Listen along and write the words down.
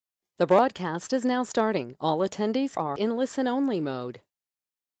The broadcast is now starting. All attendees are in listen-only mode.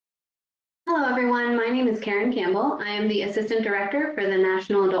 Hello, everyone. My name is Karen Campbell. I am the Assistant Director for the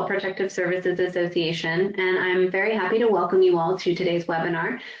National Adult Protective Services Association, and I'm very happy to welcome you all to today's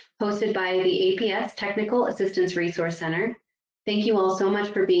webinar hosted by the APS Technical Assistance Resource Center. Thank you all so much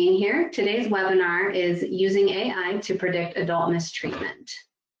for being here. Today's webinar is Using AI to Predict Adult Mistreatment.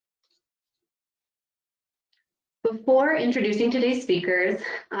 Before introducing today's speakers,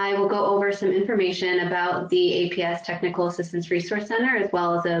 I will go over some information about the APS Technical Assistance Resource Center, as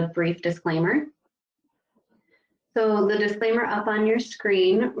well as a brief disclaimer. So the disclaimer up on your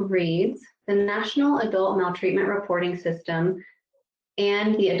screen reads, the National Adult Maltreatment Reporting System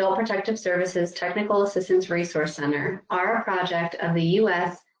and the Adult Protective Services Technical Assistance Resource Center are a project of the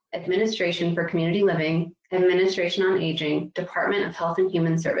U.S. Administration for Community Living, Administration on Aging, Department of Health and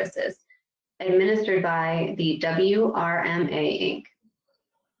Human Services, administered by the WRMA, Inc.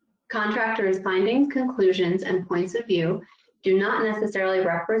 Contractors' findings, conclusions, and points of view do not necessarily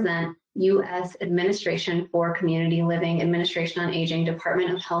represent U.S. Administration for Community Living, Administration on Aging,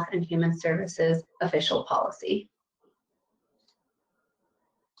 Department of Health and Human Services official policy.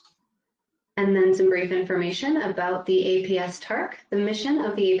 And then some brief information about the APS TARC. The mission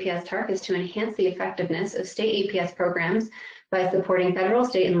of the APS TARC is to enhance the effectiveness of state APS programs by supporting federal,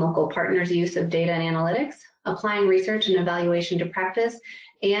 state, and local partners' use of data and analytics, applying research and evaluation to practice,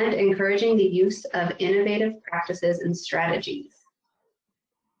 and encouraging the use of innovative practices and strategies.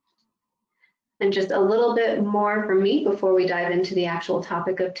 And just a little bit more from me before we dive into the actual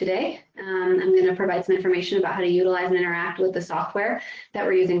topic of today. I'm going to provide some information about how to utilize and interact with the software that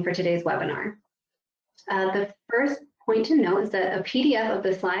we're using for today's webinar. The first point to note is that a PDF of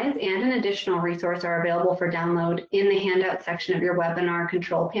the slides and an additional resource are available for download in the handout section of your webinar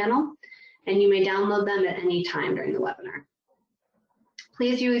control panel, and you may download them at any time during the webinar.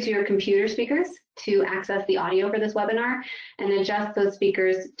 Please use your computer speakers to access the audio for this webinar and adjust those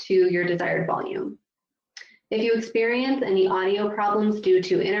speakers to your desired volume. If you experience any audio problems due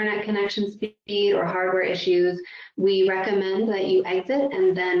to internet connection speed or hardware issues, we recommend that you exit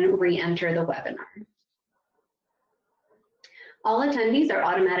and then re-enter the webinar. All attendees are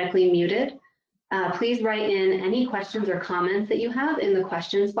automatically muted. Please write in any questions or comments that you have in the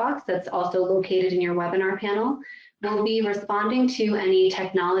questions box that's also located in your webinar panel. We'll be responding to any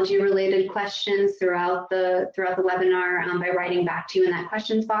technology-related questions throughout the webinar by writing back to you in that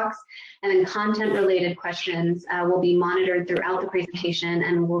questions box. And then content-related questions will be monitored throughout the presentation,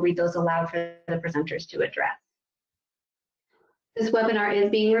 and we'll read those aloud for the presenters to address. This webinar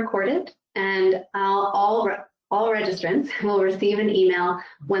is being recorded, and all registrants will receive an email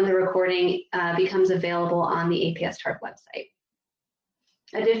when the recording becomes available on the APS TARC website.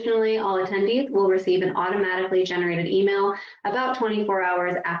 Additionally, all attendees will receive an automatically generated email about 24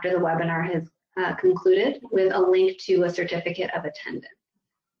 hours after the webinar has concluded with a link to a certificate of attendance.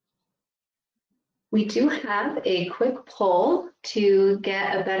 We do have a quick poll to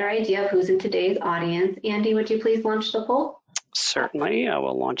get a better idea of who's in today's audience. Andy, would you please launch the poll? Certainly, I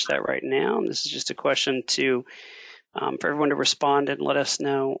will launch that right now. And this is just a question to for everyone to respond and let us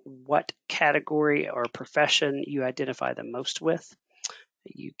know what category or profession you identify the most with.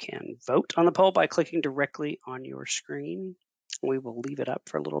 You can vote on the poll by clicking directly on your screen. We will leave it up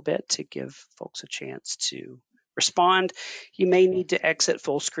for a little bit to give folks a chance to respond. You may need to exit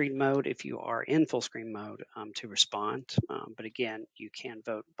full screen mode if you are in full screen mode to respond. But again, you can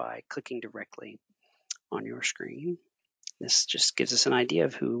vote by clicking directly on your screen. This just gives us an idea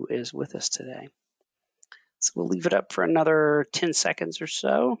of who is with us today. So we'll leave it up for another 10 seconds or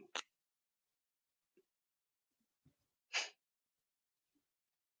so.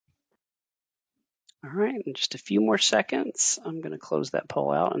 All right, in just a few more seconds, I'm going to close that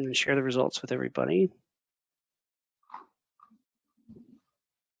poll out and then share the results with everybody.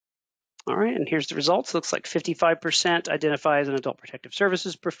 All right, and here's the results. Looks like 55% identify as an adult protective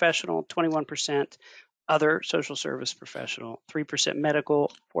services professional, 21% other social service professional, 3%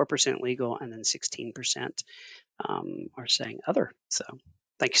 medical, 4% legal, and then 16% are saying other. So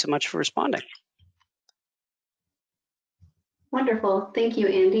thank you so much for responding. Wonderful. Thank you,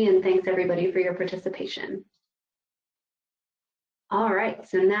 Andy, and thanks everybody for your participation. All right,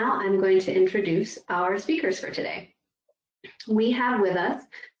 so now I'm going to introduce our speakers for today. We have with us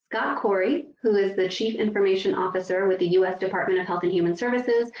Scott Corey, who is the Chief Information Officer with the U.S. Department of Health and Human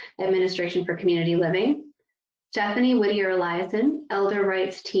Services, Administration for Community Living. Stephanie Whittier-Eliason, Elder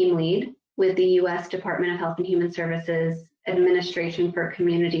Rights Team Lead with the U.S. Department of Health and Human Services, Administration for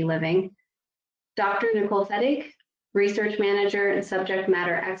Community Living. Dr. Nicole Fedig, Research Manager and Subject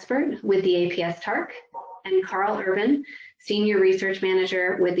Matter Expert with the APS TARC. And Carl Urban, Senior Research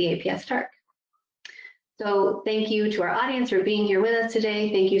Manager with the APS TARC. So thank you to our audience for being here with us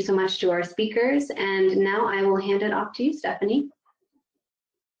today. Thank you so much to our speakers. And now I will hand it off to you, Stephanie.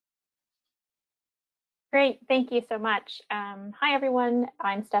 Great, thank you so much. Hi, everyone.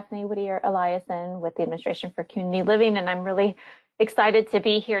 I'm Stephanie Whittier-Eliason with the Administration for Community Living, and I'm really excited to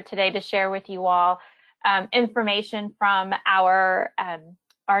be here today to share with you all information from our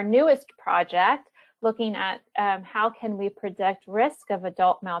newest project, looking at how can we predict risk of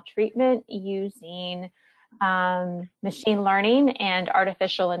adult maltreatment using machine learning and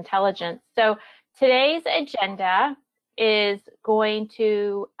artificial intelligence. So today's agenda is going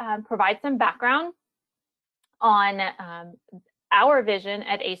to provide some background on our vision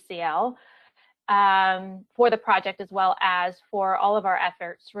at ACL for the project, as well as for all of our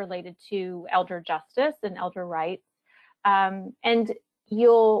efforts related to elder justice and elder rights. And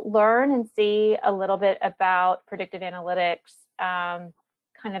you'll learn and see a little bit about predictive analytics kind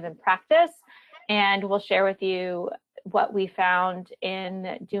of in practice, and we'll share with you what we found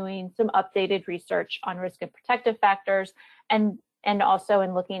in doing some updated research on risk and protective factors, and also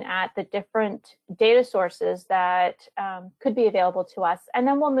in looking at the different data sources that could be available to us. And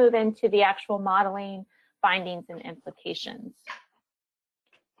then we'll move into the actual modeling, findings, and implications.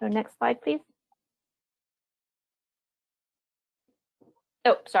 So next slide, please.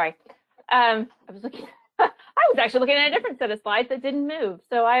 Oh, sorry. I was actually looking at a different set of slides that didn't move,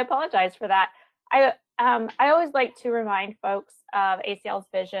 so I apologize for that. I always like to remind folks of ACL's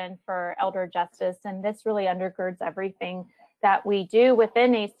vision for elder justice, and this really undergirds everything that we do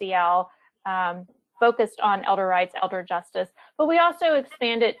within ACL, focused on elder rights, elder justice, but we also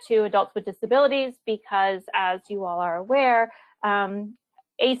expand it to adults with disabilities because, as you all are aware,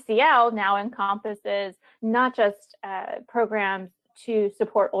 ACL now encompasses not just programs to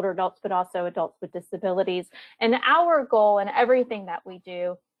support older adults, but also adults with disabilities. And our goal in everything that we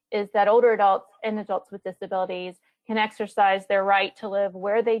do is that older adults and adults with disabilities can exercise their right to live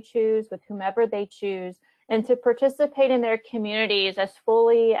where they choose, with whomever they choose, and to participate in their communities as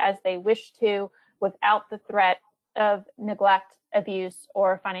fully as they wish to, without the threat of neglect, abuse,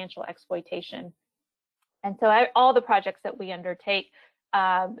 or financial exploitation. And so all the projects that we undertake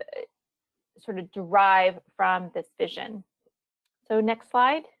sort of derive from this vision. So next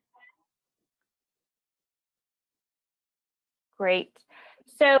slide. Great.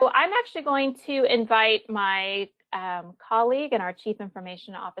 So I'm actually going to invite my colleague and our Chief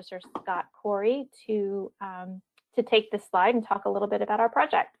Information Officer, Scott Corey, to take this slide and talk a little bit about our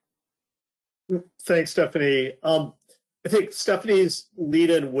project. Thanks, Stephanie. I think Stephanie's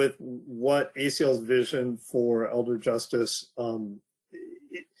lead-in with what ACL's vision for elder justice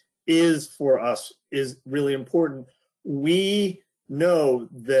is for us is really important. We know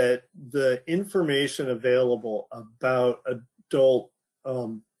that the information available about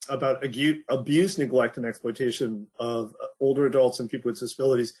abuse, neglect, and exploitation of older adults and people with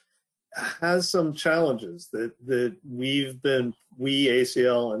disabilities has some challenges that we,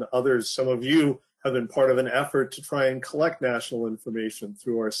 ACL, and others, some of you, have been part of an effort to try and collect national information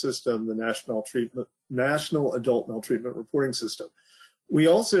through our system, the National Adult Maltreatment Reporting System. We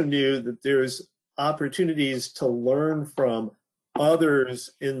also knew that there's opportunities to learn from others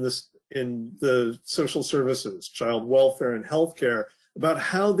in the social services, child welfare, and healthcare about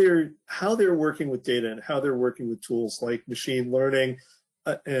how they're working with data and how they're working with tools like machine learning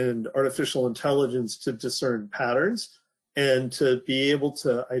and artificial intelligence to discern patterns and to be able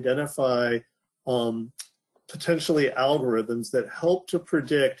to identify potentially algorithms that help to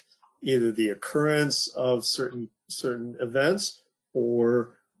predict either the occurrence of certain events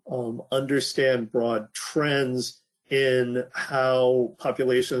or understand broad trends in how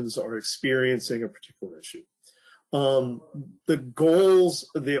populations are experiencing a particular issue. The goals,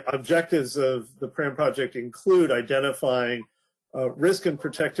 the objectives of the PRAM project include identifying risk and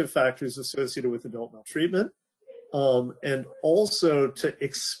protective factors associated with adult maltreatment, and also to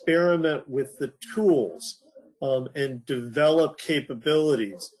experiment with the tools and develop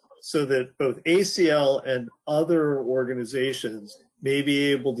capabilities so that both ACL and other organizations may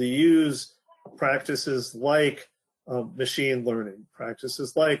be able to use practices like machine learning,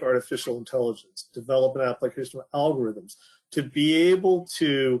 practices like artificial intelligence, develop an application of algorithms to be able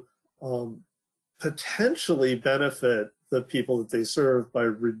to potentially benefit the people that they serve by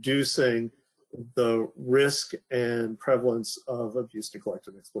reducing the risk and prevalence of abuse, neglect,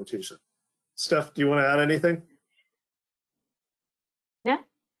 and exploitation. Steph, do you want to add anything? No,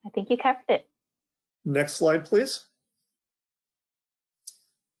 I think you covered it. Next slide, please.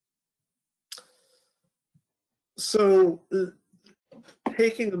 So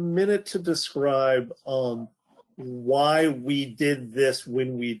taking a minute to describe why we did this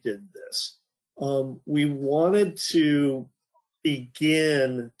when we did this. We wanted to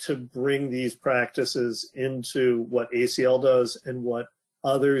begin to bring these practices into what ACL does and what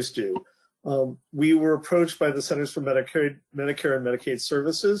others do. We were approached by the Centers for Medicare and Medicaid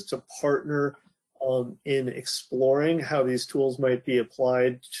Services to partner in exploring how these tools might be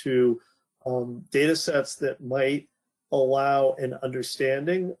applied to data sets that might allow an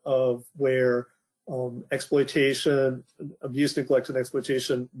understanding of where exploitation, abuse, neglect, and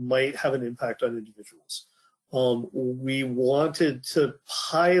exploitation might have an impact on individuals. We wanted to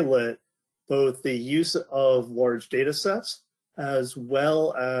pilot both the use of large data sets as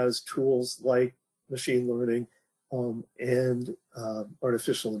well as tools like machine learning and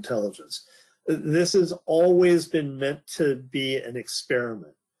artificial intelligence. This has always been meant to be an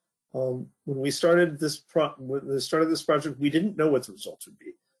experiment. When we started this project, we didn't know what the results would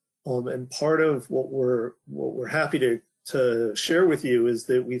be. And part of what we're happy to share with you is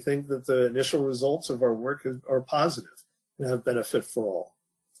that we think that the initial results of our work are positive and have benefit for all.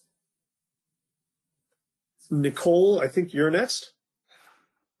 Nicole, I think you're next.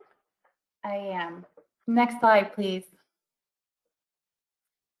 I am. Next slide, please.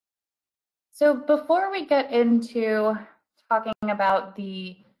 So before we get into talking about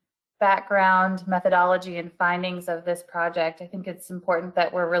the background, methodology, and findings of this project, I think it's important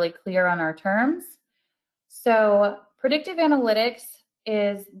that we're really clear on our terms. So predictive analytics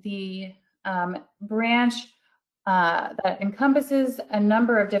is the branch that encompasses a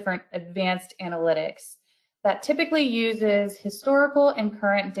number of different advanced analytics that typically uses historical and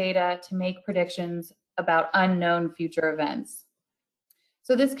current data to make predictions about unknown future events.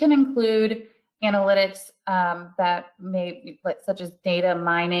 So this can include analytics such as data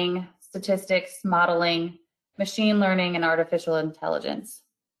mining, statistics, modeling, machine learning, and artificial intelligence.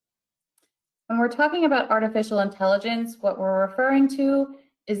 When we're talking about artificial intelligence, what we're referring to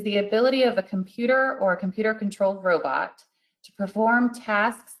is the ability of a computer or a computer-controlled robot to perform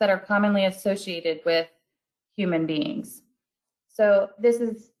tasks that are commonly associated with human beings. So this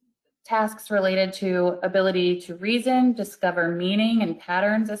is tasks related to ability to reason, discover meaning and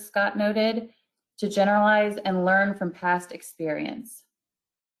patterns, as Scott noted, to generalize and learn from past experience.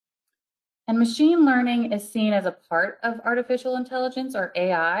 And machine learning is seen as a part of artificial intelligence, or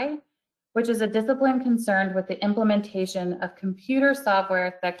AI, which is a discipline concerned with the implementation of computer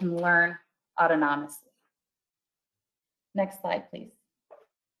software that can learn autonomously. Next slide, please.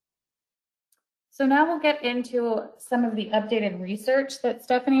 So now we'll get into some of the updated research that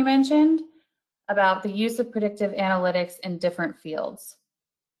Stephanie mentioned about the use of predictive analytics in different fields.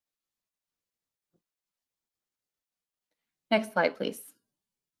 Next slide, please.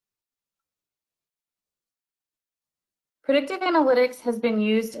 Predictive analytics has been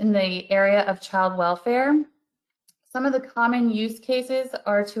used in the area of child welfare. Some of the common use cases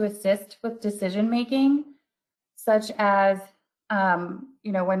are to assist with decision making, such as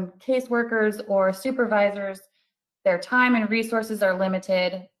when caseworkers or supervisors, their time and resources are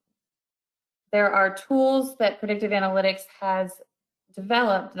limited. There are tools that predictive analytics has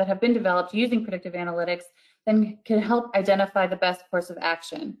developed, that have been developed using predictive analytics, that can help identify the best course of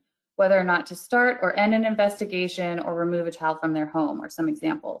action, whether or not to start or end an investigation or remove a child from their home, or some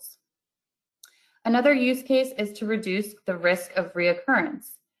examples. Another use case is to reduce the risk of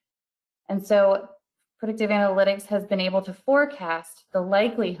reoccurrence. And so predictive analytics has been able to forecast the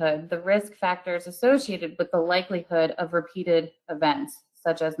likelihood, the risk factors associated with the likelihood of repeated events,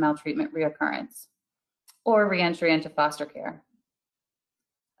 such as maltreatment reoccurrence or reentry into foster care.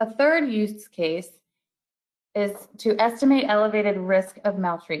 A third use case is to estimate elevated risk of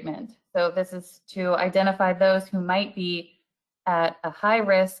maltreatment. So this is to identify those who might be at a high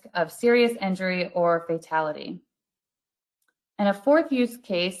risk of serious injury or fatality. And a fourth use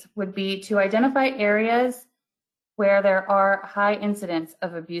case would be to identify areas where there are high incidents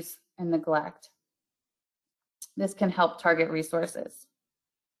of abuse and neglect. This can help target resources.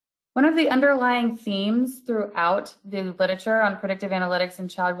 One of the underlying themes throughout the literature on predictive analytics and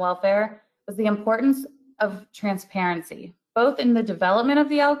child welfare was the importance of transparency, both in the development of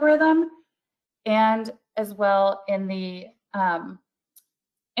the algorithm and as well in the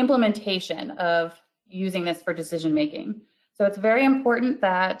implementation of using this for decision making. So it's very important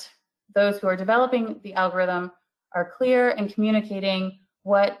that those who are developing the algorithm are clear in communicating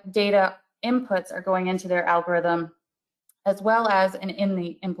what data inputs are going into their algorithm, as well as in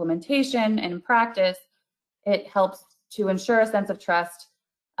the implementation and practice. It helps to ensure a sense of trust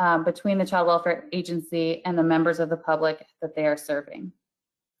between the child welfare agency and the members of the public that they are serving.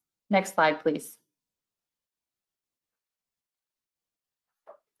 Next slide, please.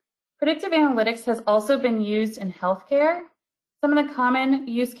 Predictive analytics has also been used in healthcare. Some of the common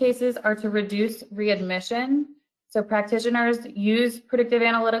use cases are to reduce readmission. So practitioners use predictive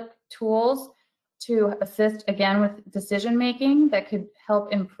analytic tools to assist, again, with decision making that could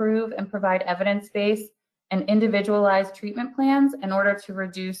help improve and provide evidence-based and individualized treatment plans in order to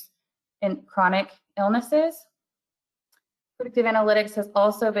reduce chronic illnesses. Predictive analytics has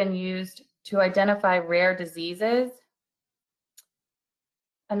also been used to identify rare diseases.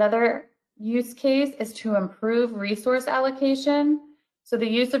 Another use case is to improve resource allocation. So the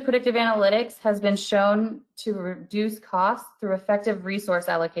use of predictive analytics has been shown to reduce costs through effective resource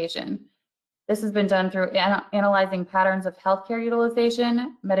allocation. This has been done through analyzing patterns of healthcare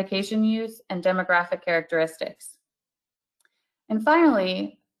utilization, medication use, and demographic characteristics. And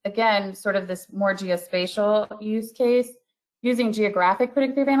finally, again, sort of this more geospatial use case, using geographic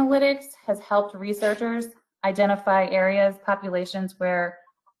predictive analytics has helped researchers identify areas, populations where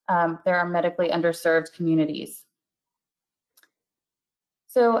there are medically underserved communities.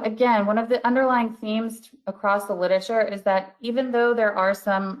 So again, one of the underlying themes across the literature is that even though there are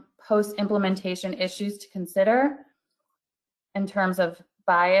some post-implementation issues to consider in terms of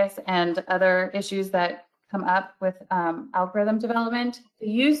bias and other issues that come up with algorithm development, the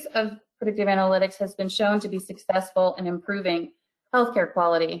use of predictive analytics has been shown to be successful in improving healthcare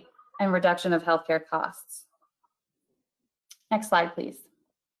quality and reduction of healthcare costs. Next slide, please.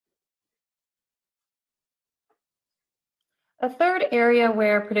 A third area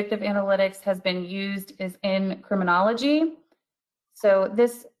where predictive analytics has been used is in criminology. So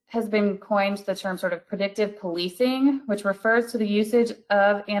this has been coined the term sort of predictive policing, which refers to the usage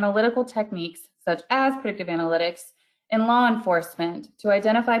of analytical techniques such as predictive analytics in law enforcement to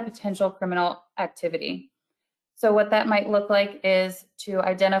identify potential criminal activity. So what that might look like is to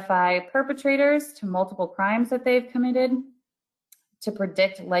identify perpetrators to multiple crimes that they've committed, to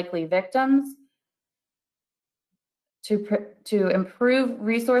predict likely victims, to improve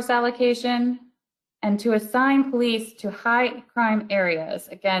resource allocation, and to assign police to high crime areas.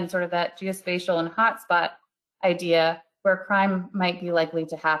 Again, sort of that geospatial and hotspot idea where crime might be likely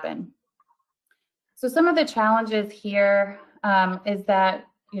to happen. So some of the challenges here is that,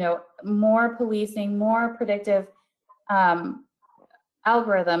 more policing, more predictive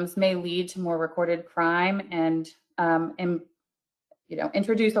algorithms may lead to more recorded crime and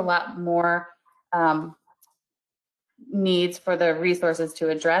introduce a lot more needs for the resources to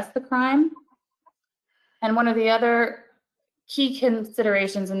address the crime. And one of the other key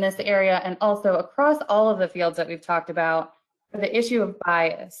considerations in this area, and also across all of the fields that we've talked about, are the issue of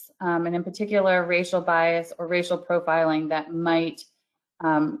bias, and in particular racial bias or racial profiling that might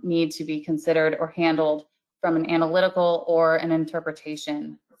need to be considered or handled from an analytical or an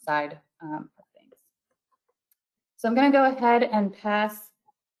interpretation side of things. So I'm going to go ahead and pass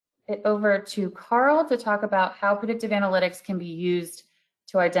it over to Carl to talk about how predictive analytics can be used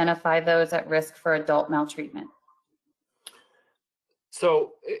to identify those at risk for adult maltreatment.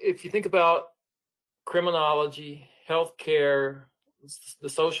 So if you think about criminology, healthcare, the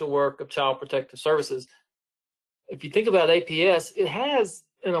social work of child protective services, if you think about APS, it has,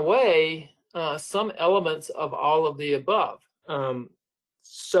 in a way, some elements of all of the above.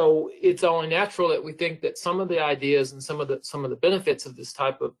 So it's only natural that we think that some of the ideas and some of the benefits of this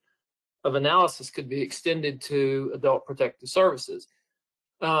type of analysis could be extended to adult protective services.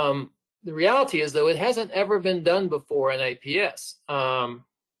 The reality is, though, it hasn't ever been done before in APS. And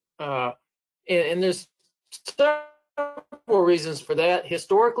there's several reasons for that.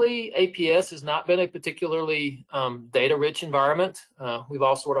 Historically, APS has not been a particularly data-rich environment. We've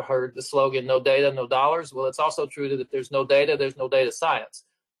all sort of heard the slogan, no data, no dollars. Well, it's also true that if there's no data science.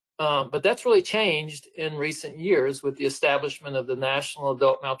 But that's really changed in recent years with the establishment of the National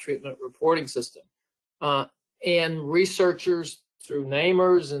Adult Maltreatment Reporting System. And researchers through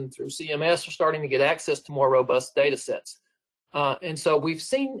NAMers and through CMS are starting to get access to more robust data sets. And so we've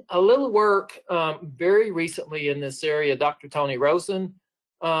seen a little work very recently in this area. Dr. Tony Rosen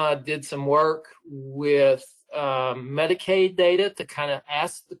did some work with Medicaid data to kind of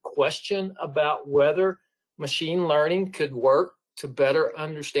ask the question about whether machine learning could work to better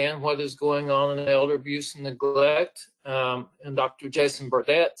understand what is going on in elder abuse and neglect. And Dr. Jason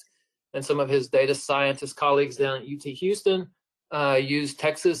Burdett and some of his data scientist colleagues down at UT Houston used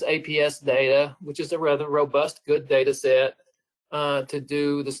Texas APS data, which is a rather robust, good data set, to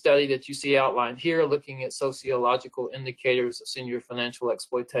do the study that you see outlined here, looking at sociological indicators of senior financial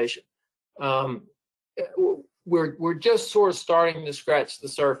exploitation. We're just sort of starting to scratch the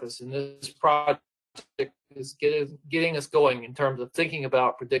surface, and this project is getting us going in terms of thinking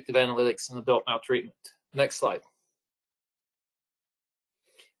about predictive analytics and adult maltreatment. Next slide.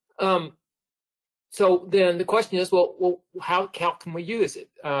 So then the question is, well, how can we use it?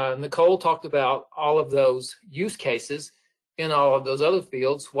 Nicole talked about all of those use cases in all of those other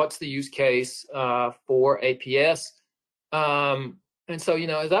fields. What's the use case for APS? And so,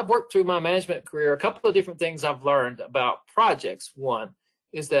 as I've worked through my management career, a couple of different things I've learned about projects. One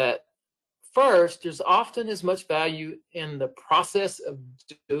is that first, there's often as much value in the process of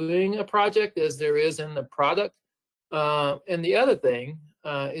doing a project as there is in the product. And the other thing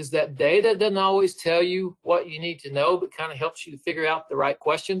is that data doesn't always tell you what you need to know, but kind of helps you to figure out the right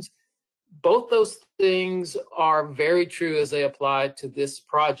questions. Both those things are very true as they apply to this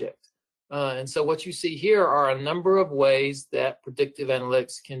project. And so what you see here are a number of ways that predictive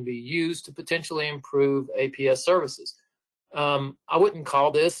analytics can be used to potentially improve APS services. I wouldn't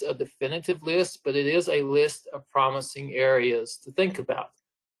call this a definitive list, but it is a list of promising areas to think about.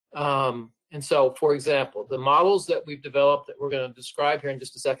 And so, for example, the models that we've developed that we're going to describe here in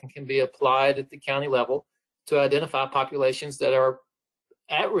just a second can be applied at the county level to identify populations that are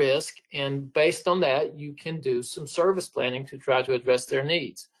at risk. And based on that, you can do some service planning to try to address their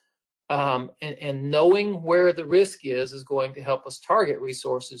needs. And knowing where the risk is going to help us target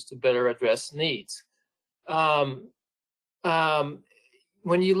resources to better address needs. When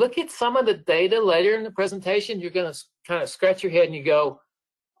you look at some of the data later in the presentation, you're going to kind of scratch your head and you go,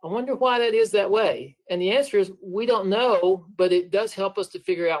 I wonder why that is that way. And the answer is we don't know, but it does help us to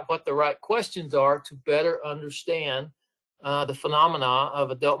figure out what the right questions are to better understand the phenomena of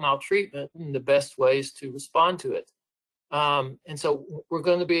adult maltreatment and the best ways to respond to it. And so we're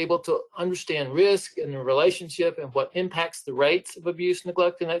going to be able to understand risk and the relationship and what impacts the rates of abuse,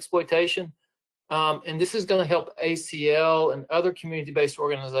 neglect, and exploitation. And this is going to help ACL and other community-based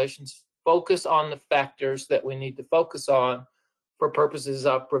organizations focus on the factors that we need to focus on for purposes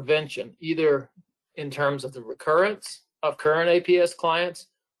of prevention, either in terms of the recurrence of current APS clients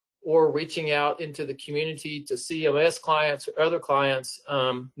or reaching out into the community to CMS clients or other clients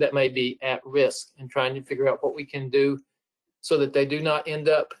that may be at risk and trying to figure out what we can do so that they do not end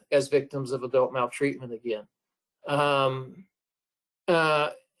up as victims of adult maltreatment again. And,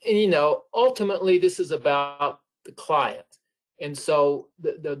 ultimately, this is about the client. And so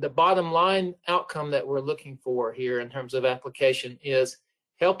the bottom line outcome that we're looking for here in terms of application is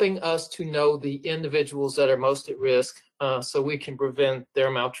helping us to know the individuals that are most at risk so we can prevent their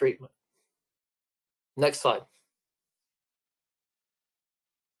maltreatment. Next slide.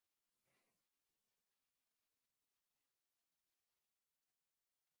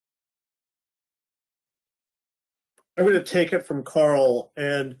 I'm going to take it from Carl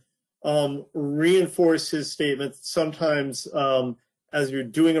and reinforce his statement. Sometimes as you're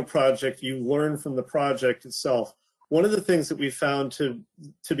doing a project, you learn from the project itself. One of the things that we found to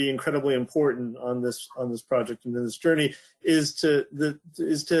be incredibly important on this project and in this journey is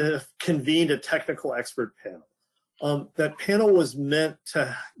to convene a technical expert panel. That panel was meant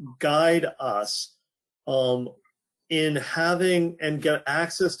to guide us in having and get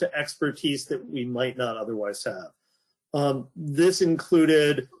access to expertise that we might not otherwise have. This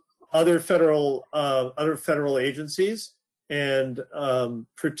included other federal agencies and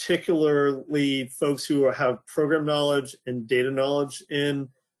particularly folks who have program knowledge and data knowledge in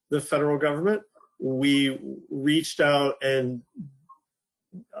the federal government. We reached out and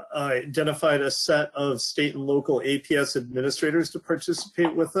identified a set of state and local APS administrators to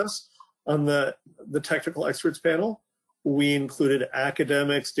participate with us on the technical experts panel. We included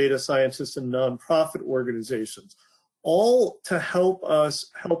academics, data scientists, and nonprofit organizations, all to help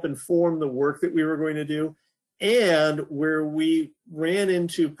inform the work that we were going to do and where we ran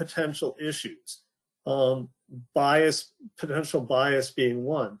into potential issues, potential bias being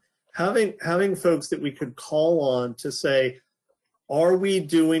one. Having folks that we could call on to say, are we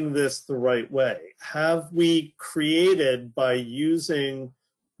doing this the right way? Have we created, by using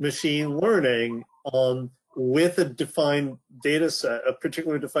machine learning with a defined data set, a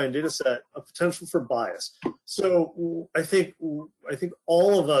particular defined data set, a potential for bias? So I think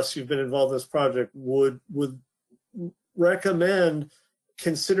all of us who've been involved in this project would recommend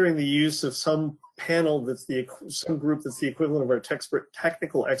considering the use of some panel some group that's the equivalent of our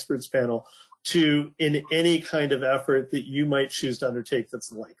technical experts panel in any kind of effort that you might choose to undertake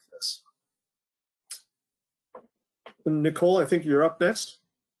that's like this. Nicole, I think you're up next.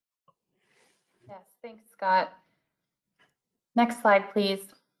 Yes, thanks, Scott. Next slide, please.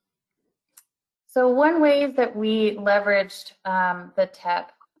 So one way that we leveraged the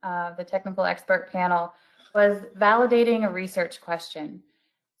TEP, the Technical Expert Panel, was validating a research question.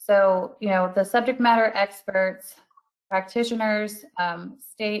 So, the subject matter experts, practitioners,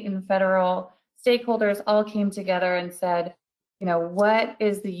 state and federal stakeholders all came together and said, what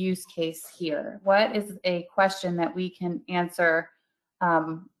is the use case here? What is a question that we can answer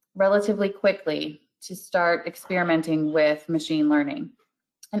relatively quickly to start experimenting with machine learning?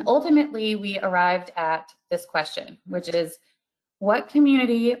 And ultimately, we arrived at this question, which is, what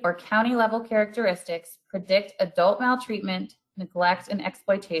community or county level characteristics predict adult maltreatment, neglect, and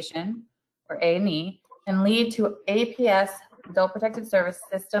exploitation, or A&E, and lead to APS, Adult Protective Service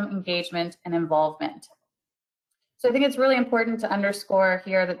system engagement and involvement? So I think it's really important to underscore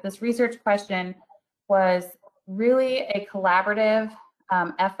here that this research question was really a collaborative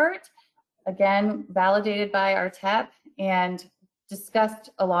effort, again, validated by our TEP and discussed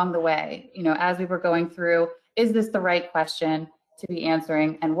along the way, as we were going through, is this the right question to be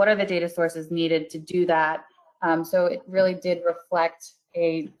answering, and what are the data sources needed to do that? So it really did reflect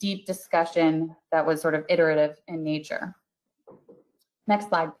a deep discussion that was sort of iterative in nature. Next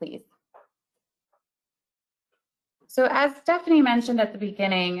slide, please. So as Stephanie mentioned at the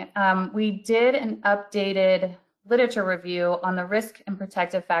beginning, we did an updated literature review on the risk and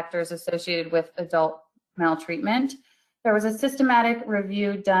protective factors associated with adult maltreatment. There was a systematic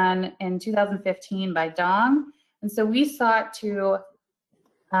review done in 2015 by Dong, and so we sought to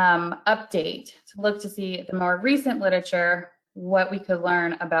update, to look to see the more recent literature, what we could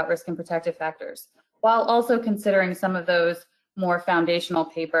learn about risk and protective factors, while also considering some of those more foundational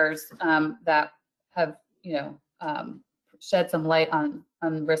papers that have, shed some light on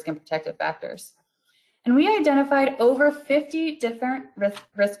risk and protective factors. And we identified over 50 different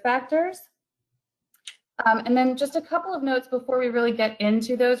risk factors. And then just a couple of notes before we really get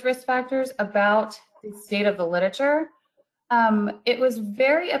into those risk factors about the state of the literature. It was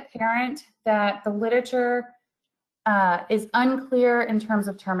very apparent that the literature is unclear in terms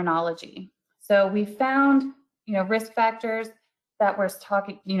of terminology. So we found, risk factors that was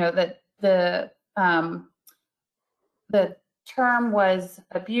talking, that the term was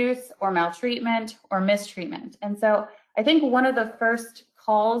abuse or maltreatment or mistreatment. And so I think one of the first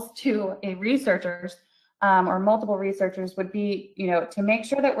calls to a researchers or multiple researchers would be, to make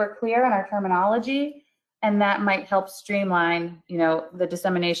sure that we're clear on our terminology, and that might help streamline, the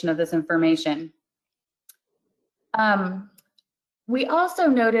dissemination of this information. We also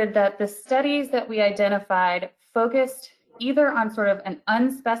noted that the studies that we identified focused either on sort of an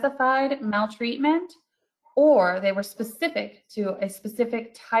unspecified maltreatment, or they were specific to a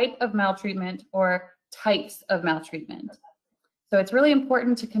specific type of maltreatment or types of maltreatment. So it's really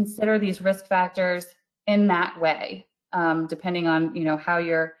important to consider these risk factors in that way, depending on how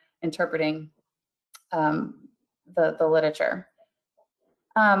you're interpreting the literature.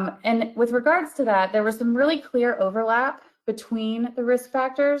 And with regards to that, there was some really clear overlap between the risk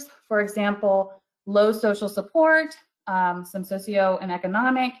factors. For example, low social support, some socio and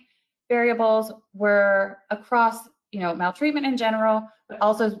economic variables were across maltreatment in general, but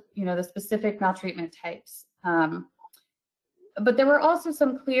also the specific maltreatment types. But there were also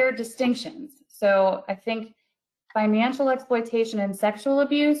some clear distinctions. So I think financial exploitation and sexual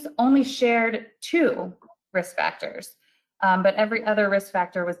abuse only shared 2 risk factors, but every other risk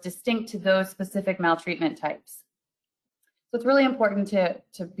factor was distinct to those specific maltreatment types. So it's really important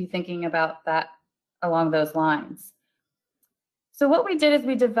to be thinking about that along those lines. So what we did is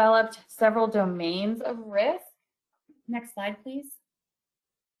we developed several domains of risk. Next slide, please.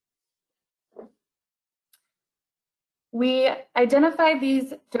 We identified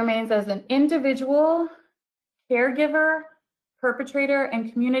these domains as an individual, caregiver, perpetrator,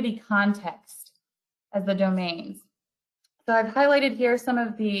 and community context as the domains. So I've highlighted here some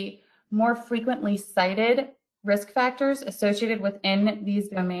of the more frequently cited risk factors associated within these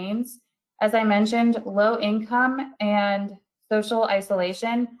domains. As I mentioned, low income and social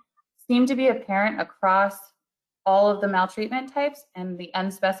isolation seem to be apparent across all of the maltreatment types and the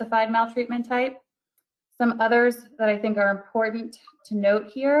unspecified maltreatment type. Some others that I think are important to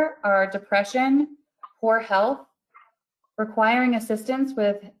note here are depression, poor health, requiring assistance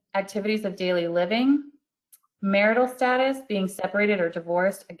with activities of daily living, marital status, being separated or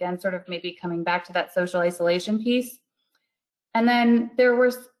divorced, again, sort of maybe coming back to that social isolation piece. And then there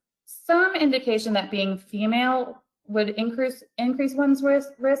was some indication that being female would increase one's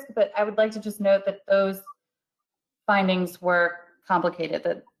risk, but I would like to just note that those findings were complicated,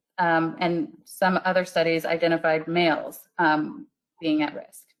 that and some other studies identified males being at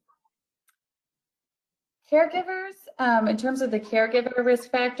risk. Caregivers, in terms of the caregiver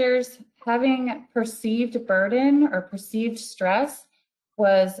risk factors, having perceived burden or perceived stress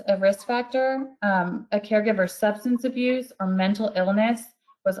was a risk factor. A caregiver's substance abuse or mental illness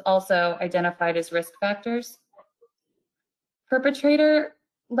was also identified as risk factors. Perpetrator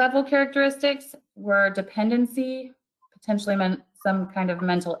level characteristics were dependency, potentially some kind of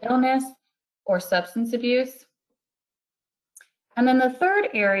mental illness or substance abuse. And then the third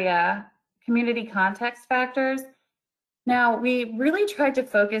area, community context factors. Now, we really tried to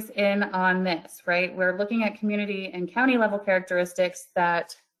focus in on this, right? We're looking at community and county level characteristics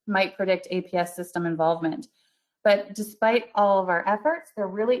that might predict APS system involvement. But despite all of our efforts, there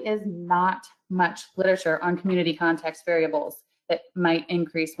really is not much literature on community context variables that might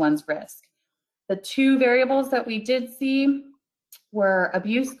increase one's risk. The two variables that we did see were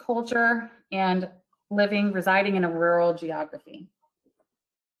abuse culture and residing in a rural geography.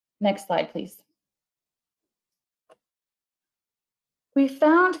 Next slide, please. We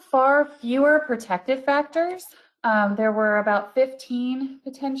found far fewer protective factors. There were about 15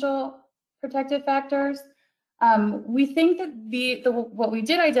 potential protective factors. We think that what we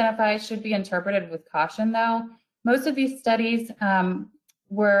did identify should be interpreted with caution, though. Most of these studies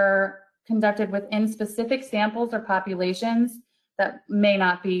were conducted within specific samples or populations that may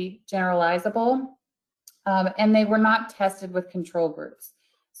not be generalizable, and they were not tested with control groups.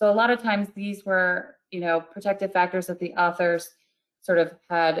 So a lot of times these were, protective factors that the authors sort of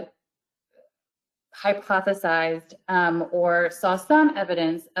had hypothesized or saw some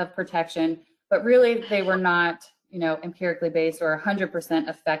evidence of protection, but really they were not, empirically based or 100%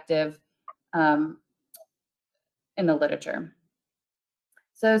 effective in the literature.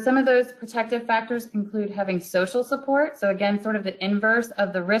 So some of those protective factors include having social support. So again, sort of the inverse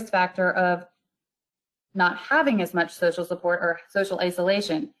of the risk factor of not having as much social support or social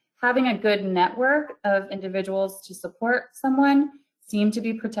isolation. Having a good network of individuals to support someone seemed to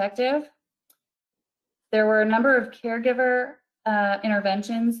be protective. There were a number of caregiver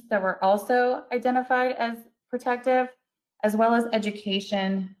interventions that were also identified as protective, as well as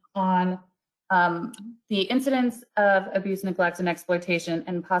education on the incidence of abuse, neglect, and exploitation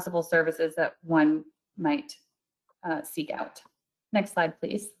and possible services that one might seek out. Next slide,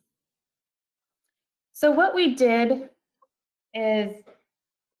 please. So what we did is,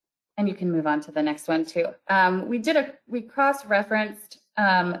 and you can move on to the next one too. We cross-referenced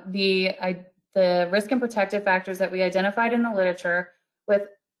the risk and protective factors that we identified in the literature with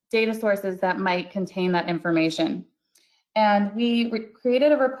data sources that might contain that information. And we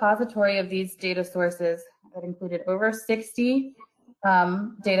created a repository of these data sources that included over 60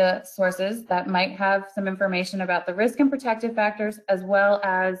 data sources that might have some information about the risk and protective factors, as well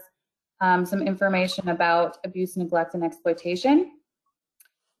as some information about abuse, neglect, and exploitation.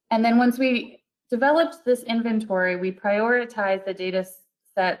 And then once we developed this inventory, we prioritized the data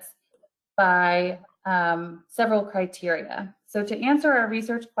sets by several criteria. So to answer our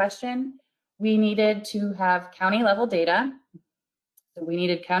research question, we needed to have county level data. So we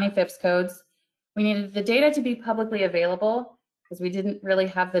needed county FIPS codes. We needed the data to be publicly available because we didn't really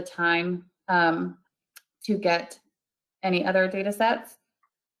have the time to get any other data sets.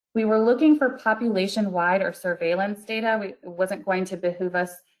 We were looking for population-wide or surveillance data. It wasn't going to behoove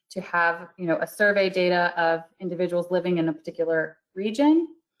us to have, a survey data of individuals living in a particular region,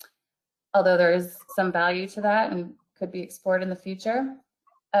 although there is some value to that and could be explored in the future.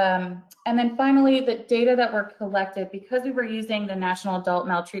 And then finally, the data that were collected, because we were using the National Adult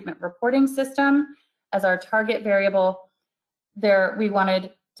Maltreatment Reporting System as our target variable, we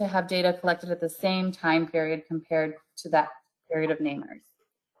wanted to have data collected at the same time period compared to that period of namers.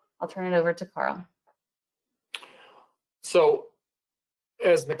 I'll turn it over to Carl. So,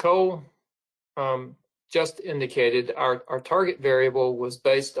 as Nicole just indicated, our target variable was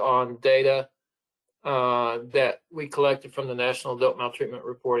based on data that we collected from the National Adult Maltreatment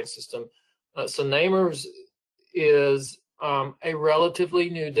Reporting System. So namers is a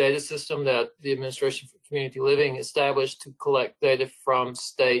relatively new data system that the Administration for Community Living established to collect data from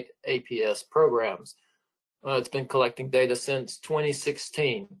state APS programs. It's been collecting data since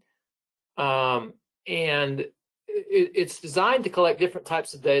 2016. And it's designed to collect different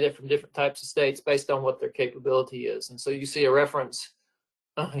types of data from different types of states based on what their capability is. And so you see a reference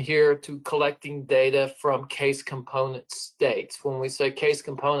here to collecting data from case component states. When we say case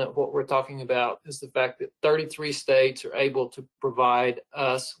component, what we're talking about is the fact that 33 states are able to provide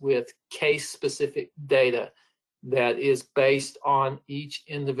us with case-specific data that is based on each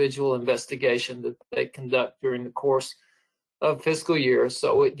individual investigation that they conduct during the course of fiscal year.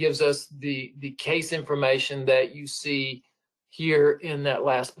 So it gives us the case information that you see here in that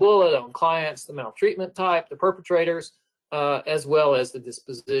last bullet on clients, the maltreatment type, the perpetrators, as well as the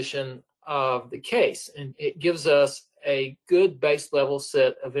disposition of the case. And it gives us a good base level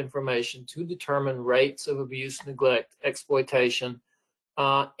set of information to determine rates of abuse, neglect, exploitation,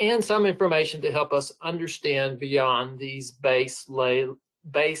 and some information to help us understand beyond these base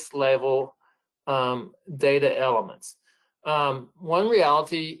level data elements. One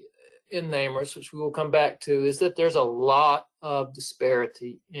reality in NAMers, which we will come back to, is that there's a lot of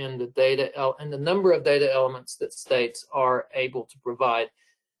disparity in the data and the number of data elements that states are able to provide.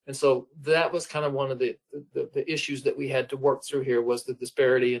 And so that was kind of one of the issues that we had to work through here, was the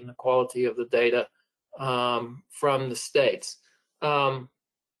disparity in the quality of the data from the states. One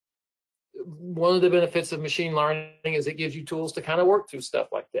of the benefits of machine learning is it gives you tools to kind of work through stuff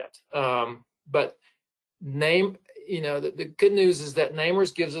like that. But the good news is that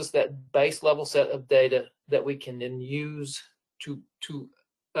NAMers gives us that base level set of data that we can then use to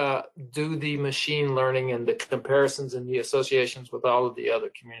do the machine learning and the comparisons and the associations with all of the other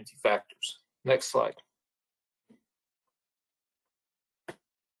community factors. Next slide.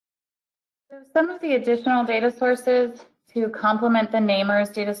 So some of the additional data sources to complement the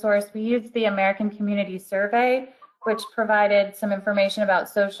NAMers data source, we used the American Community Survey, which provided some information about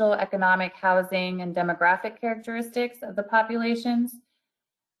social, economic, housing, and demographic characteristics of the populations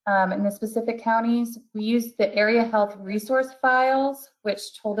in the specific counties. We used the area health resource files,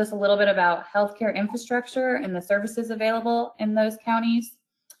 which told us a little bit about healthcare infrastructure and the services available in those counties.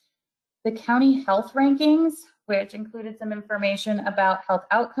 The county health rankings, which included some information about health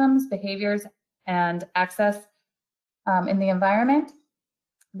outcomes, behaviors, and access in the environment.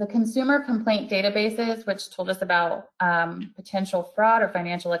 The consumer complaint databases, which told us about potential fraud or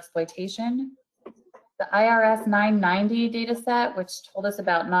financial exploitation. The IRS 990 data set, which told us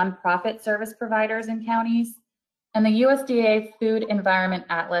about nonprofit service providers in counties. And the USDA Food Environment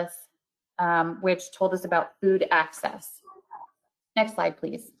Atlas, which told us about food access. Next slide,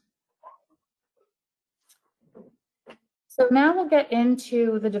 please. So now we'll get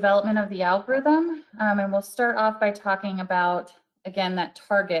into the development of the algorithm, and we'll start off by talking about, again, that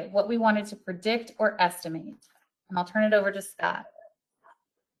target, what we wanted to predict or estimate. And I'll turn it over to Scott.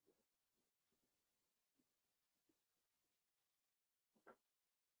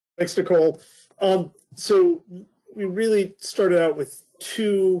 Thanks, Nicole. So we really started out with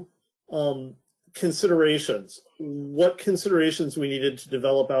two considerations. What considerations we needed to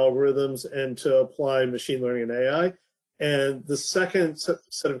develop algorithms and to apply machine learning and AI. And the second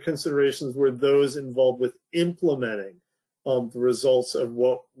set of considerations were those involved with implementing the results of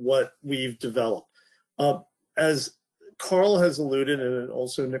what we've developed. As Carl has alluded, and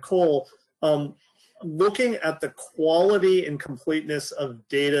also Nicole, looking at the quality and completeness of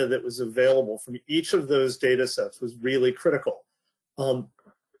data that was available from each of those data sets was really critical.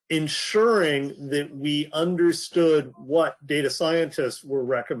 Ensuring that we understood what data scientists were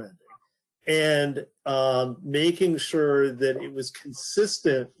recommending, and making sure that it was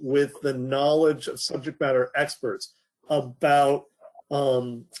consistent with the knowledge of subject matter experts about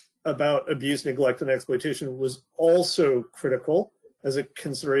abuse, neglect, and exploitation was also critical as a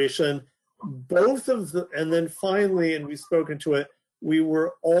consideration. Both of the, and then finally, and we've spoken to it, we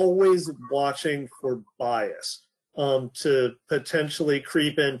were always watching for bias to potentially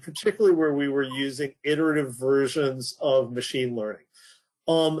creep in, particularly where we were using iterative versions of machine learning.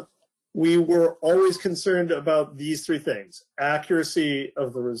 We were always concerned about these three things: accuracy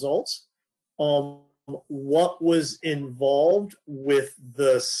of the results, what was involved with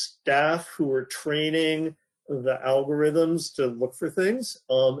the staff who were training the algorithms to look for things,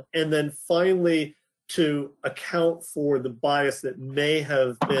 and then finally to account for the bias that may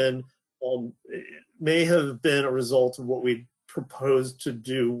have been a result of what we proposed to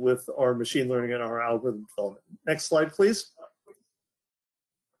do with our machine learning and our algorithm development. Next slide, please.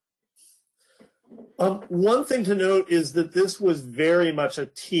 One thing to note is that this was very much a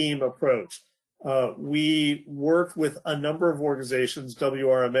team approach. We worked with a number of organizations.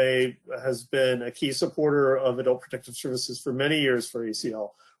 WRMA has been a key supporter of adult protective services for many years for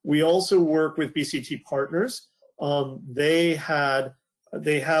ACL. We also work with BCT partners. They have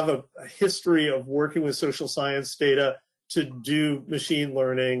a history of working with social science data to do machine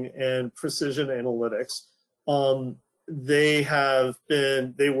learning and precision analytics. They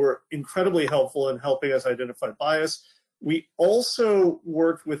were incredibly helpful in helping us identify bias. We also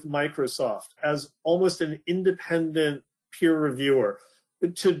worked with Microsoft as almost an independent peer reviewer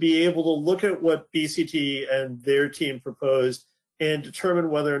to be able to look at what BCT and their team proposed and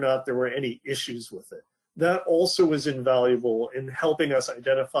determine whether or not there were any issues with it. That also was invaluable in helping us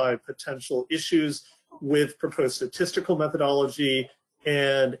identify potential issues with proposed statistical methodology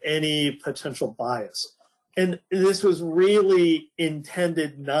and any potential bias. And this was really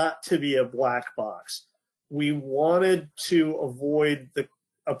intended not to be a black box. We wanted to avoid the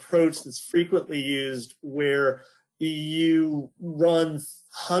approach that's frequently used where you run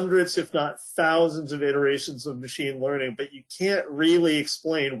hundreds, if not thousands, of iterations of machine learning, but you can't really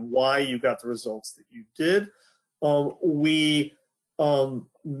explain why you got the results that you did. we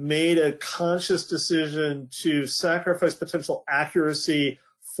made a conscious decision to sacrifice potential accuracy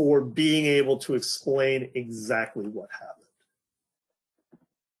for being able to explain exactly what happened.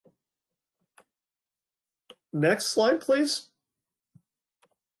 Next slide, please.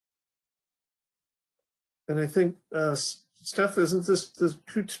 And I think, Steph, isn't this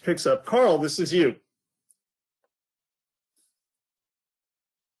who picks up? Carl, this is you.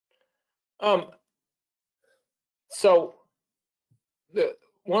 So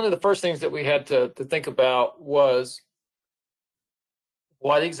one of the first things that we had to think about was,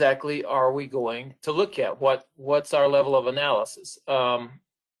 what exactly are we going to look at? What's our level of analysis?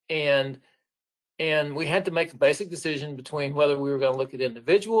 And we had to make a basic decision between whether we were going to look at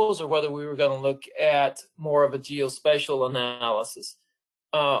individuals or whether we were going to look at more of a geospatial analysis.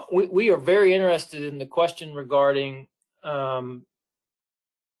 We are very interested in the question regarding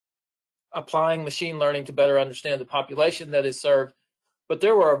applying machine learning to better understand the population that is served. But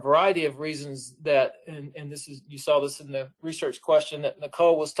there were a variety of reasons that, and this is, you saw this in the research question that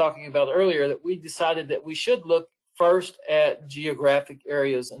Nicole was talking about earlier, that we decided that we should look first at geographic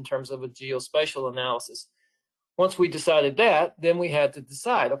areas in terms of a geospatial analysis. Once we decided that, then we had to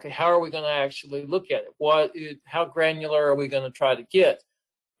decide, okay, how are we going to actually look at it? How granular are we going to try to get?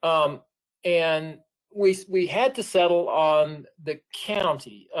 And we had to settle on the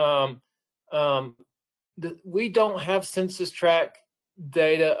county. We don't have census tract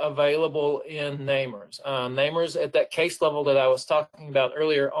data available in NAMERS. NAMERS at that case level that I was talking about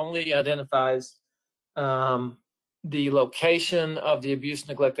earlier only identifies the location of the abuse,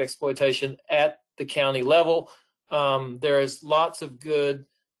 neglect, exploitation at the county level. There is lots of good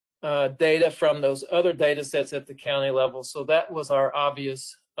data from those other data sets at the county level, so that was our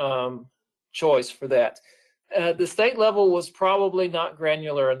obvious choice for that. The state level was probably not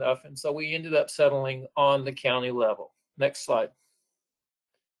granular enough, and so we ended up settling on the county level. Next slide.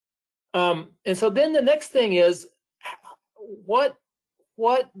 And so then the next thing is, what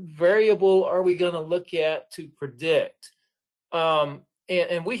variable are we going to look at to predict?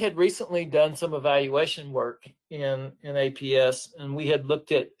 And we had recently done some evaluation work in APS, and we had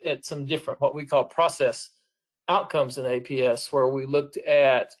looked at some different, what we call process outcomes in APS, where we looked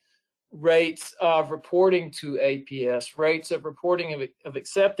at rates of reporting to APS, rates of reporting of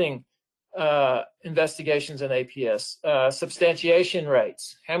accepting investigations in APS, substantiation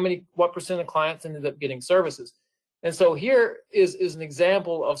rates, what percent of clients ended up getting services. And so here is an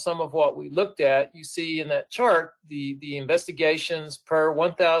example of some of what we looked at. You see in that chart the investigations per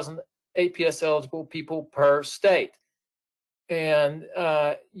 1,000 APS eligible people per state. And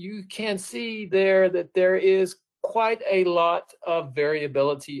you can see there that there is quite a lot of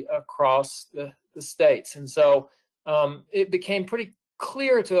variability across the states. And so it became pretty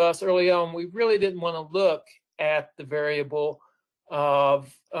clear to us early on, we really didn't want to look at the variable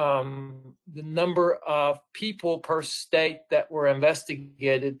of the number of people per state that were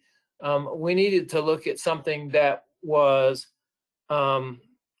investigated. We needed to look at something that was a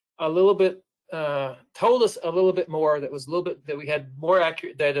little bit, told us a little bit more, that we had more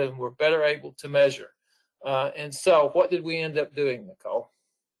accurate data and were better able to measure. And so what did we end up doing, Nicole?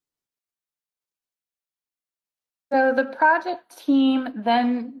 So the project team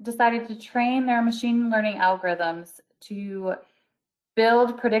then decided to train their machine learning algorithms to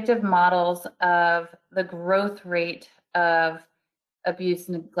build predictive models of the growth rate of abuse,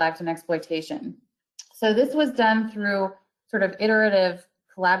 neglect, and exploitation. So this was done through sort of iterative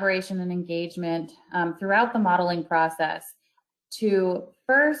collaboration and engagement throughout the modeling process to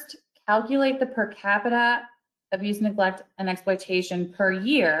first calculate the per capita abuse, neglect, and exploitation per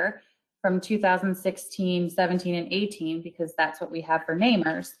year from 2016, 17, and 18, because that's what we have for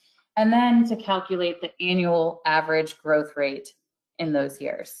NAMERS, and then to calculate the annual average growth rate in those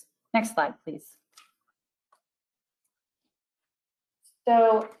years. Next slide, please.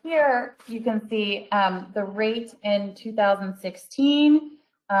 So here you can see the rate in 2016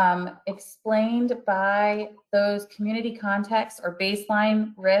 explained by those community contexts or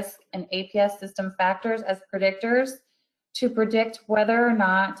baseline risk and APS system factors as predictors to predict whether or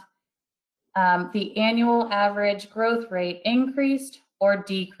not the annual average growth rate increased or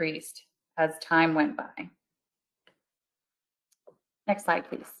decreased as time went by. Next slide,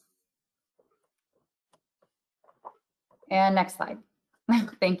 please. And next slide.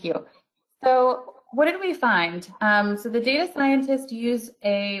 Thank you. So what did we find? So the data scientists used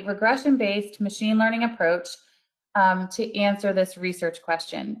a regression-based machine learning approach to answer this research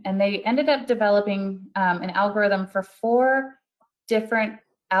question. And they ended up developing an algorithm for 4 different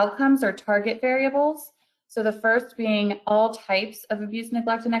outcomes or target variables. So the first being all types of abuse,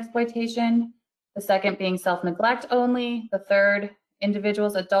 neglect, and exploitation. the second being self-neglect only, the third,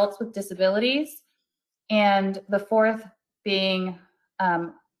 individuals, adults with disabilities, and the fourth being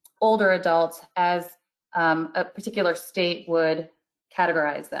older adults as a particular state would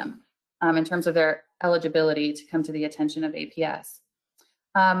categorize them in terms of their eligibility to come to the attention of APS.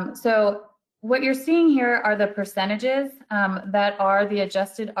 So what you're seeing here are the percentages that are the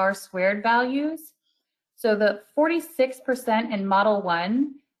adjusted R-squared values. So the 46% in Model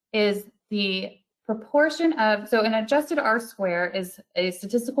 1 is the proportion of, so an adjusted R-square is a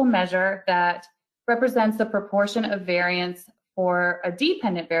statistical measure that represents the proportion of variance for a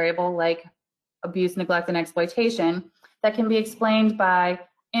dependent variable like abuse, neglect, and exploitation that can be explained by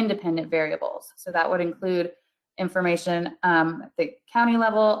independent variables. So that would include information at the county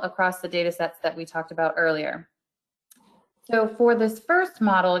level across the data sets that we talked about earlier. So for this first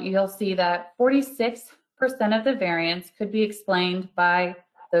model, you'll see that 46% of the variance could be explained by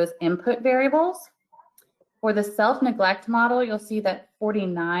those input variables. For the self-neglect model, you'll see that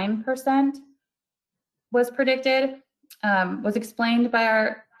 49% was predicted, was explained by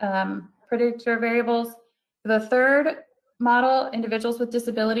our predictor variables. For the third model, individuals with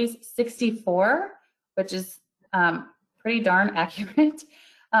disabilities, 64, which is pretty darn accurate.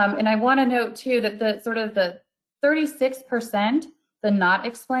 And I want to note too that the sort of the 36%, the not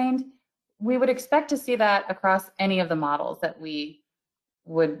explained, we would expect to see that across any of the models that we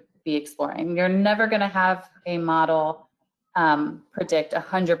would be exploring. You're never going to have a model predict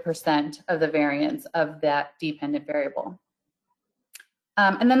 100% of the variance of that dependent variable.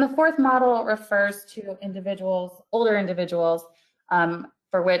 And then the fourth model refers to individuals, older individuals,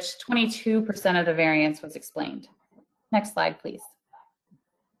 for which 22% of the variance was explained. Next slide, please.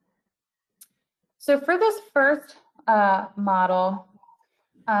 So for this first model,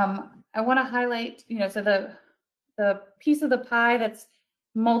 I want to highlight, so the piece of the pie that's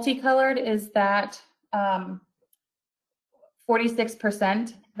multicolored is that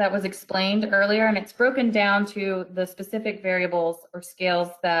 46% that was explained earlier, and it's broken down to the specific variables or scales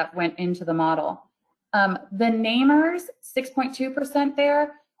that went into the model. The namers, 6.2%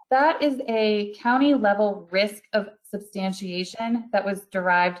 there, that is a county level risk of substantiation that was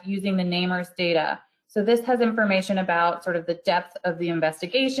derived using the namers data. So this has information about sort of the depth of the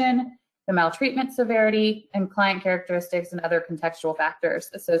investigation, the maltreatment severity, and client characteristics and other contextual factors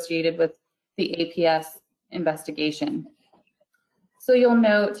associated with the APS investigation. So you'll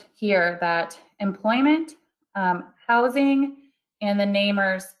note here that employment, housing, and the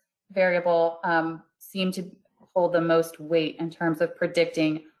namers variable seem to hold the most weight in terms of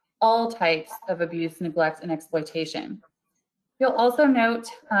predicting all types of abuse, neglect, and exploitation. You'll also note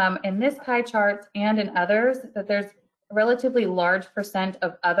in this pie chart and in others that there's a relatively large percent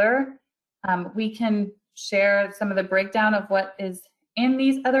of other. We can share some of the breakdown of what is in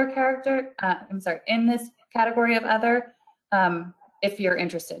these other in this category of other, if you're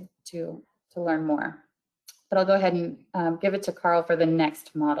interested to learn more. But I'll go ahead and give it to Carl for the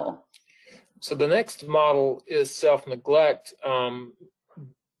next model. So the next model is self-neglect. Among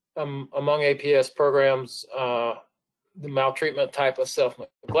APS programs, the maltreatment type of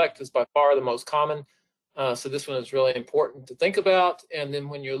self-neglect is by far the most common. So this one is really important to think about. And then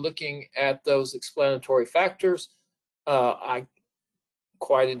when you're looking at those explanatory factors, I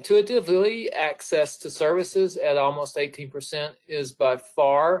quite intuitively, access to services at almost 18% is by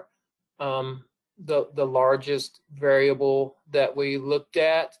far the largest variable that we looked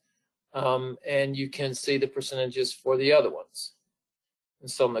at. And you can see the percentages for the other ones. And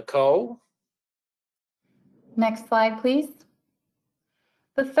so Nicole. Next slide, please.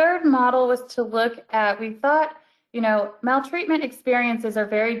 The third model was to look at, we thought, maltreatment experiences are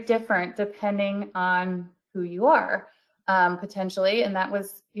very different depending on who you are, potentially, and that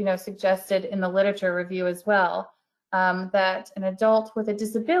was, suggested in the literature review as well, that an adult with a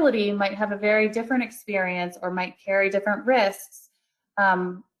disability might have a very different experience or might carry different risks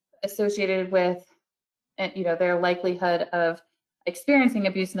associated with, their likelihood of experiencing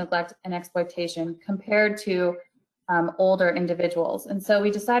abuse, neglect, and exploitation compared to older individuals. And so we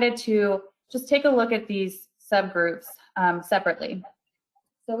decided to just take a look at these subgroups separately.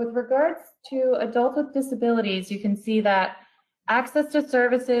 So with regards to adults with disabilities, you can see that access to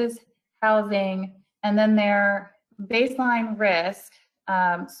services, housing, and then their baseline risk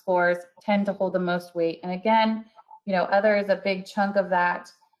scores tend to hold the most weight. And again, other is a big chunk of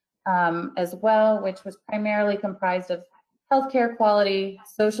that as well, which was primarily comprised of healthcare quality,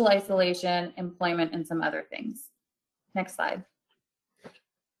 social isolation, employment, and some other things. Next slide.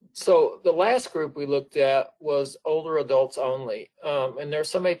 So the last group we looked at was older adults only. And there are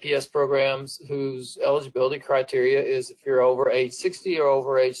some APS programs whose eligibility criteria is if you're over age 60 or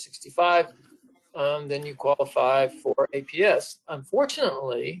over age 65. then you qualify for APS.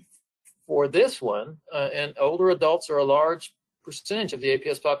 Unfortunately, for this one, and older adults are a large percentage of the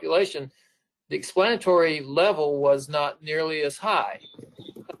APS population, the explanatory level was not nearly as high.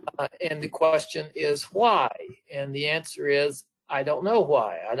 And the question is why? And the answer is, I don't know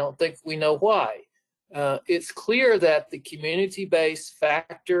why. I don't think we know why. It's clear that the community-based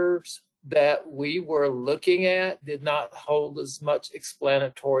factors that we were looking at did not hold as much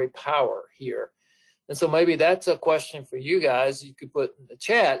explanatory power here. And so maybe that's a question for you guys. You could put in the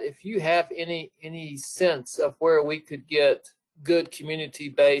chat if you have any sense of where we could get good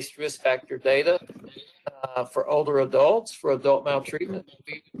community-based risk factor data for older adults, for adult maltreatment.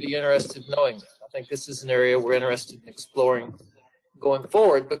 We would be interested in knowing that. I think this is an area we're interested in exploring going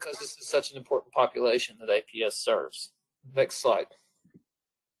forward because this is such an important population that APS serves. Next slide.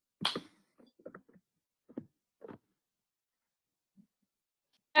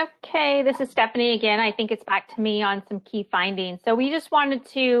 Okay, this is Stephanie again. I think it's back to me on some key findings. So we just wanted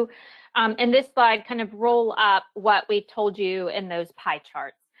to, in this slide, kind of roll up what we told you in those pie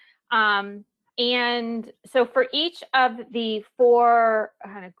charts. And so for each of the four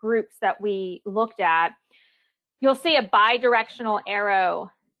kind of groups that we looked at, you'll see a bidirectional arrow,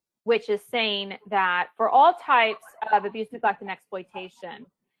 which is saying that for all types of abuse, neglect, and exploitation,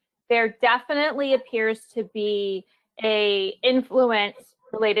 there definitely appears to be an influence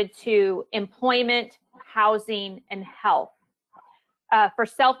related to employment, housing, and health. For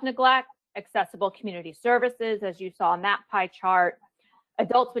self-neglect, accessible community services, as you saw in that pie chart.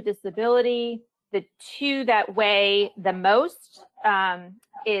 Adults with disability, the two that weigh the most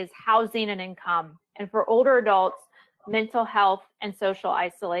is housing and income. And for older adults, mental health and social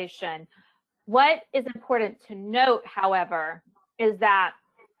isolation. What is important to note, however, is that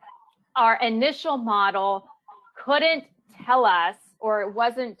our initial model couldn't tell us, or it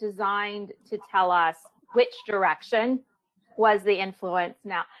wasn't designed to tell us which direction was the influence.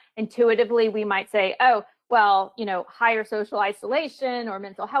 Now, intuitively, we might say, oh, well, you know, higher social isolation or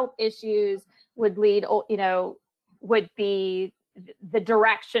mental health issues would lead, you know, would be the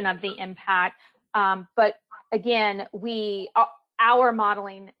direction of the impact. But again, our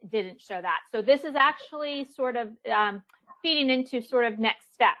modeling didn't show that. So this is actually sort of feeding into sort of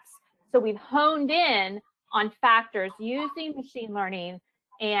next steps. So we've honed in on factors using machine learning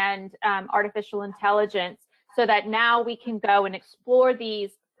and artificial intelligence so that now we can go and explore these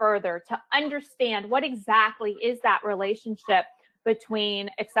further to understand what exactly is that relationship between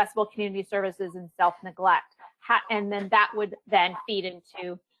accessible community services and self-neglect. And then that would then feed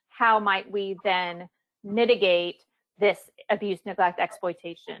into how might we then mitigate this abuse, neglect,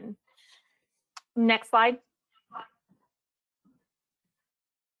 exploitation. Next slide.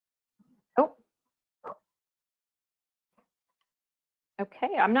 Oh.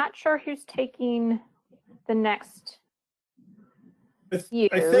 Okay, I'm not sure who's taking the next few.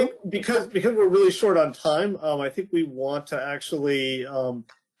 I think because we're really short on time, I think we want to actually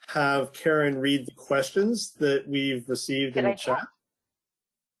have Karen read the questions that we've received in the chat.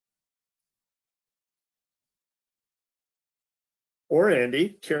 Or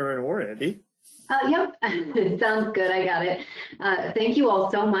Andy, Karen or Andy. Yep, sounds good. I got it. Thank you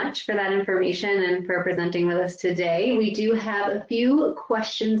all so much for that information and for presenting with us today. We do have a few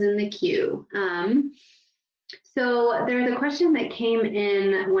questions in the queue. So there's a question that came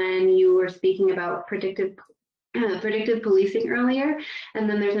in when you were speaking about predictive policing earlier, and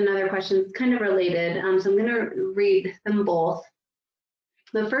then there's another question that's kind of related. So I'm going to read them both.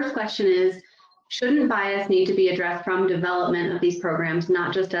 The first question is, shouldn't bias need to be addressed from development of these programs,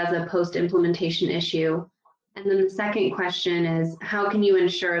 not just as a post-implementation issue? And then the second question is, how can you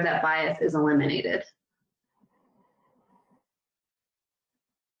ensure that bias is eliminated?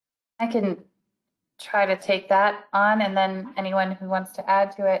 I can try to take that on, and then anyone who wants to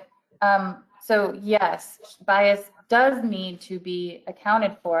add to it. So yes, bias does need to be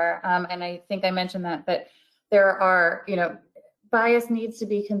accounted for, and I think I mentioned that there are, bias needs to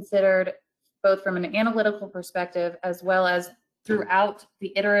be considered both from an analytical perspective as well as throughout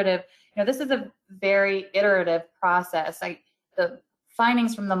the iterative. This is a very iterative process. The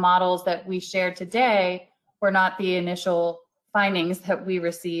findings from the models that we shared today were not the initial findings that we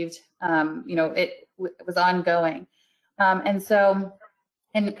received. It was ongoing, and so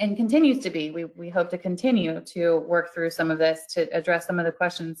and continues to be. We hope to continue to work through some of this to address some of the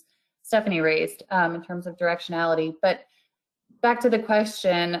questions Stephanie raised in terms of directionality. But back to the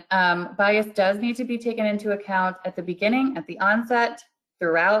question, bias does need to be taken into account at the beginning, at the onset,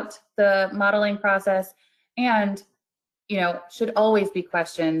 throughout the modeling process, and should always be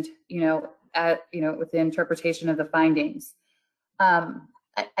questioned, with the interpretation of the findings.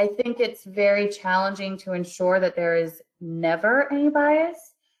 I think it's very challenging to ensure that there is never any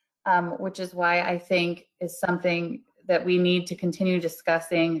bias, which is why I think is something that we need to continue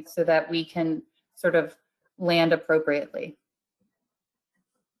discussing so that we can sort of land appropriately.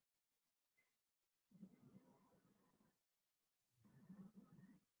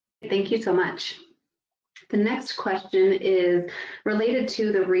 Thank you so much. The next question is related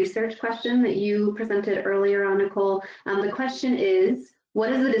to the research question that you presented earlier on, Nicole. The question is,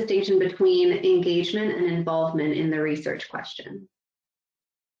 what is the distinction between engagement and involvement in the research question?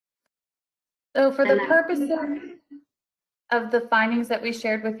 So for the purpose of the findings that we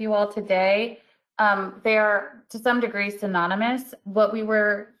shared with you all today, they are to some degree synonymous. What we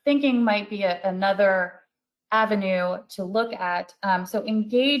were thinking might be another avenue to look at. So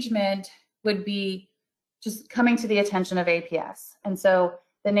engagement would be just coming to the attention of APS. And so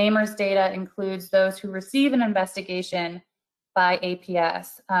the NAMERS data includes those who receive an investigation by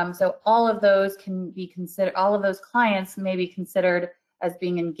APS. So all of those can be considered, all of those clients may be considered as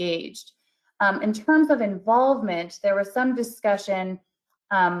being engaged. In terms of involvement, there was some discussion,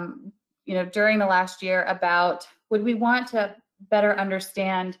 during the last year about would we want to better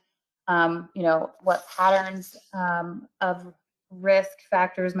understand, what patterns of risk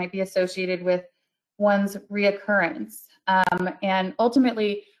factors might be associated with one's reoccurrence. And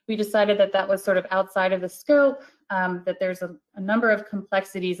ultimately, we decided that that was sort of outside of the scope, that there's a number of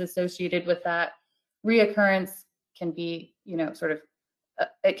complexities associated with that. Reoccurrence can be,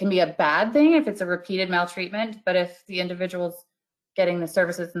 it can be a bad thing if it's a repeated maltreatment, but if the individual's getting the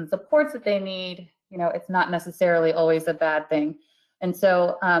services and supports that they need, it's not necessarily always a bad thing. And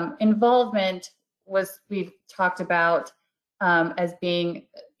so involvement we've talked about as being,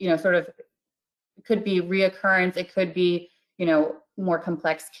 it could be reoccurrence, it could be, more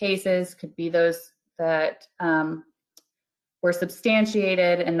complex cases, could be those that were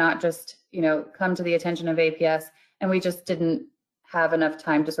substantiated and not just, come to the attention of APS. And we just didn't have enough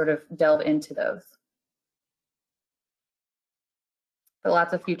time to sort of delve into those. But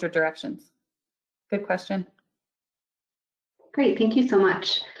lots of future directions. Good question. Great, thank you so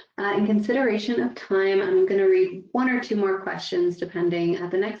much. In consideration of time, I'm going to read one or two more questions depending.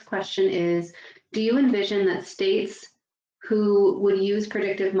 The next question is, do you envision that states who would use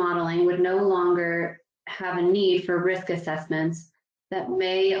predictive modeling would no longer have a need for risk assessments that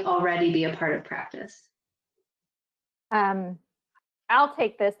may already be a part of practice? I'll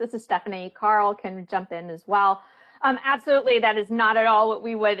take this. This is Stephanie. Carl can jump in as well. Absolutely, that is not at all what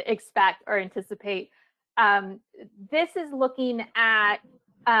we would expect or anticipate. This is looking at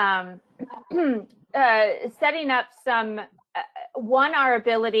setting up our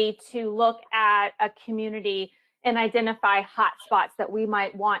ability to look at a community and identify hotspots that we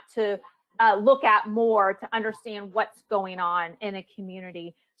might want to look at more to understand what's going on in a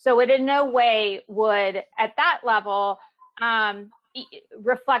community. So it in no way would, at that level,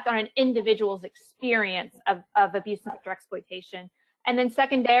 reflect on an individual's experience of abuse and exploitation. And then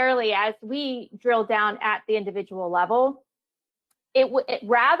secondarily, as we drill down at the individual level,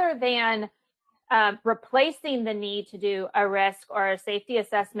 rather than replacing the need to do a risk or a safety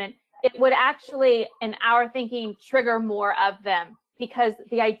assessment, it would actually, in our thinking, trigger more of them, because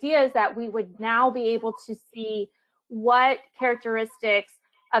the idea is that we would now be able to see what characteristics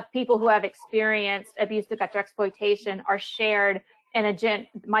of people who have experienced abuse, neglect, or exploitation are shared in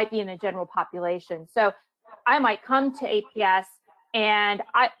might be in a general population. So I might come to APS and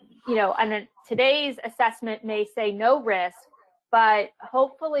today's assessment may say no risk, but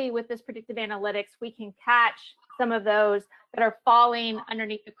hopefully with this predictive analytics, we can catch some of those that are falling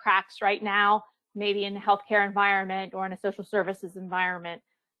underneath the cracks right now, maybe in a healthcare environment or in a social services environment.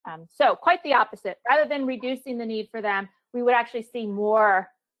 So quite the opposite. Rather than reducing the need for them, we would actually see more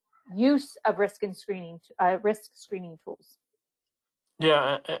use of risk screening tools.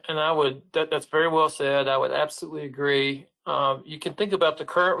 Yeah, and that's very well said. I would absolutely agree. You can think about the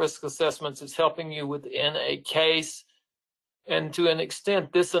current risk assessments as helping you within a case. And to an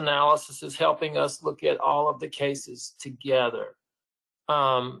extent, this analysis is helping us look at all of the cases together.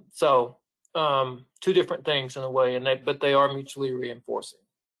 Two different things in a way, but they are mutually reinforcing.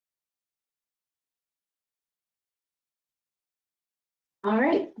 All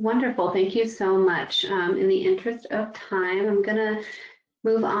right, wonderful. Thank you so much. In the interest of time, I'm going to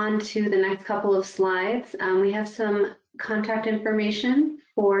move on to the next couple of slides. We have some contact information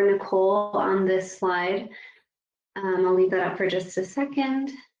for Nicole on this slide. I'll leave that up for just a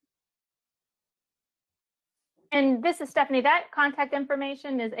second. And this is Stephanie. That contact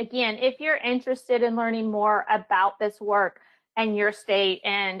information is, again, if you're interested in learning more about this work and your state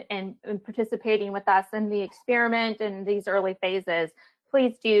and participating with us in the experiment and these early phases,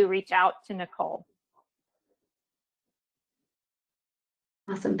 please do reach out to Nicole.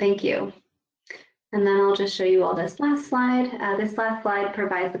 Awesome, thank you. And then I'll just show you all this last slide. This last slide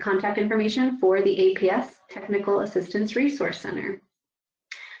provides the contact information for the APS Technical Assistance Resource Center.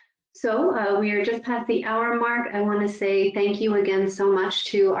 So we are just past the hour mark. I want to say thank you again so much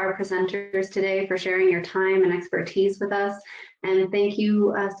to our presenters today for sharing your time and expertise with us. And thank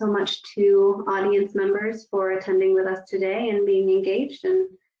you so much to audience members for attending with us today and being engaged. And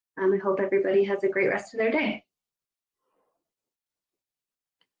I hope everybody has a great rest of their day.